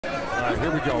All right,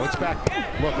 here we go. It's back.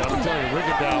 Look, I'm telling you,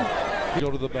 Rigondeaux, go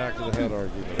to the back of the head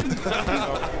argument.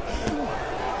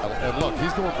 And look,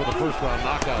 he's going for the first round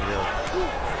knockout here.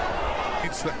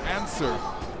 Needs to answer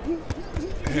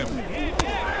him.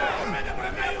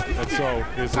 And so,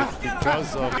 is it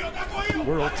because of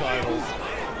world titles,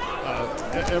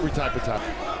 every type of time?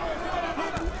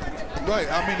 Right,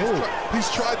 I mean, he's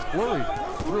tried. Flurry,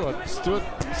 threw it, stood,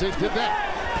 did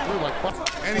that. Threw like fuck.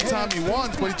 Anytime he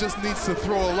wants, but he just needs to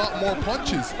throw a lot more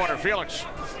punches. Felix.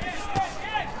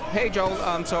 Hey, Joel,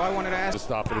 so I wanted to ask. To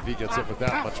stop it if he gets hit with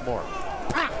that much more.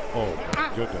 Oh, my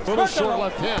goodness. Little short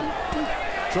left hand.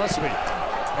 Trust me.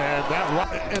 And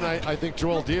that, and I think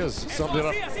Joel Diaz summed it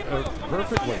up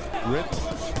perfectly. Grit.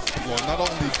 Well, not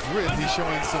only grit, he's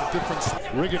showing some different.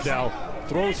 Rigondeaux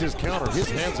throws his counter. His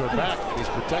hands are back. He's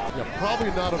protecting him.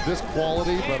 Probably not of this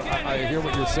quality, but I hear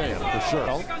what you're saying for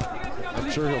sure. I'm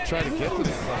sure he'll try to get to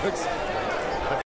the